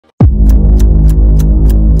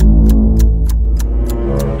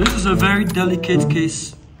a very delicate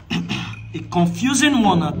case, a confusing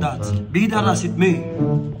one at that. Be that as it may,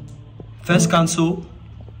 first counsel,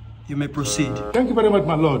 you may proceed. Thank you very much,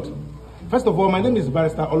 my lord. First of all, my name is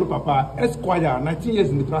Barrister Olupapa, Esquire, 19 years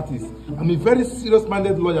in the practice. I'm a very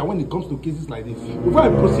serious-minded lawyer when it comes to cases like this. Before I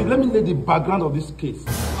proceed, let me lay the background of this case.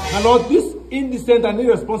 My lord, this indecent and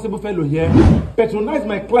irresponsible fellow here patronized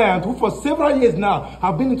my client who for several years now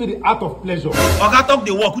have been into the art of pleasure. Oga, talk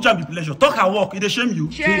the work, which can be pleasure. Talk her work, it shame you.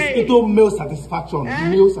 She's into male satisfaction.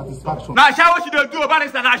 Male satisfaction. Now, shower she don't do about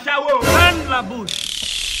this, now shower. And la bush.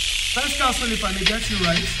 First counsel, if I may get you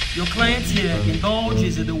right, your client here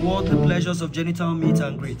indulges in the worldly pleasures of genital meet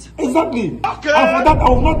and greet. Exactly. Okay. And for that, I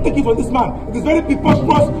will not take it from this man. It is very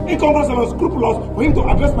preposterous, incongruous, and unscrupulous for him to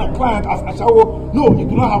address my client as Ashawo. No, it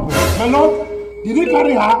do not happen. My lord, did he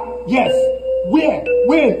carry her? Yes. Where,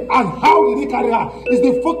 when, and how did he carry her is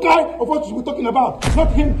the foci of what we should be talking about.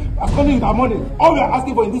 Not him absconding with her money. All we are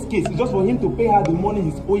asking for in this case is just for him to pay her the money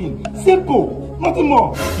he's owing. Simple. Nothing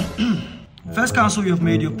more. First counsel, you have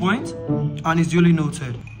made your point, and it's duly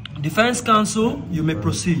noted. Defense counsel, you may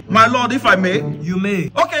proceed. My lord, if I may. You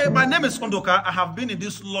may. Okay, my name is Kondoka. I have been in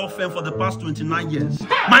this law firm for the past 29 years.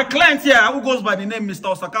 My client here, who goes by the name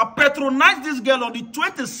Mr. Osaka, patronized this girl on the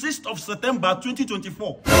 26th of September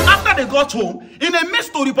 2024. After they got home, in a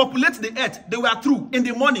midst to repopulate the earth, they were through. In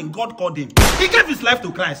the morning, God called him. He gave his life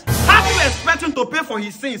to Christ. How do you expect him to pay for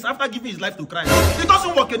his sins after giving his life to Christ? It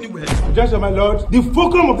doesn't work anywhere. Objection, my lord. The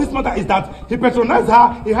fulcrum of this matter is that he patronized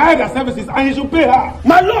her, he hired her services, and he should pay her.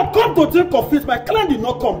 My lord, come to think of it, my client did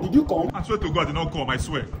not come. Did you come? I swear to God, I did not come, I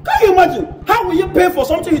swear. Can you imagine? How will you pay for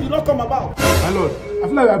something he did not come about? My lord, I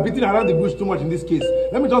feel like we are beating around the bush too much in this case.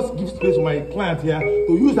 Let me just give space to my client here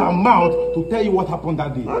to use her mouth to tell you what happened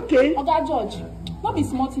that day. Okay. Oga George, not be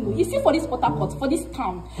smart, you see, for this Port Harcourt, for this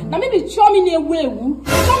town, now maybe show me near way, show me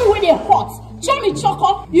where they hot, show me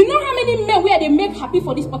choco. You know how many men where they make happy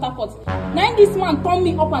for this Port Harcourt? Now this man turn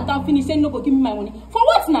me up and down, finish saying no go give me my money. For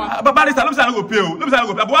what now? But Barrister, let me say I no go pay. Let me say I no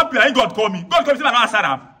go pay. But what pay? Ain't God call me. God call me say I no answer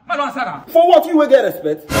am. I no answer am. For what you will get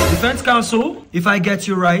respect? Defense counsel, if I get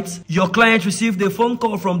you right, your client received a phone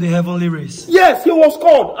call from the heavenly race. Yes, he was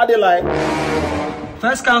called. Are they like?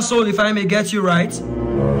 First counsel, if I may get you right,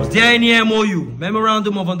 was there any MOU,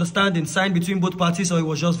 memorandum of understanding, signed between both parties, or it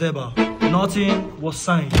was just verbal? Nothing was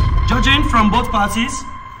signed. Judging from both parties,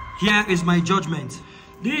 here is my judgment.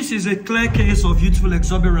 This is a clear case of youthful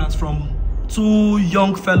exuberance from two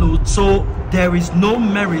young fellows, so there is no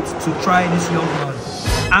merit to try this young man.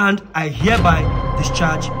 And I hereby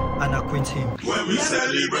discharge and acquit him. When we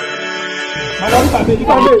celebrate.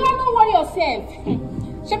 Don't worry yourself.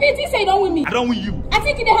 Shapiti say you don't win me. I don't win you. I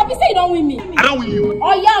think they happy say you don't win me. I don't win you.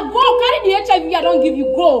 Oh yeah, go carry the HIV. I don't give you,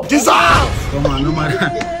 go. Jesus! Come on, no matter.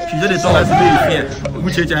 She just talk as here.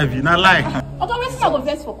 Which HIV? Not lie. Okay, where's my go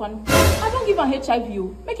vex for one? I don't give an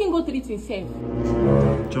HIV. Make him go treat himself.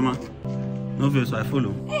 Choma, no fear, so I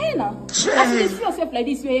follow. Hey, now. As you see yourself like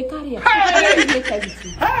this, you're a carrier.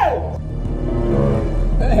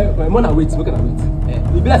 Hey, my mother wait, make her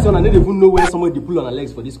wait. You be like someone I don't even know where somebody pull on her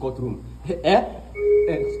legs for this courtroom.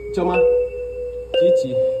 Choma,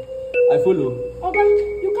 Chichi, I follow. Oga,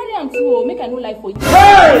 you carry on too, make I no life for you.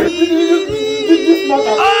 Hey!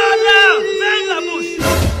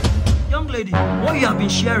 Young lady, what you have been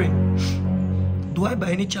sharing, do I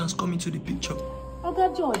by any chance come into the picture?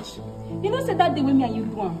 Oga George, you know say that the way me and you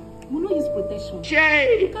do am, we no use protection.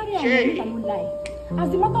 You carry on, make I no lie.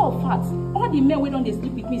 As a matter of fact, all the men who don't they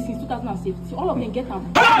sleep with me since 2017, all of them get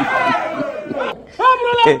them.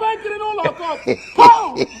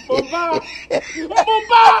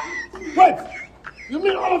 Wait! You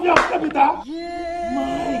mean all of you have slept with her?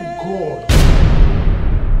 My God!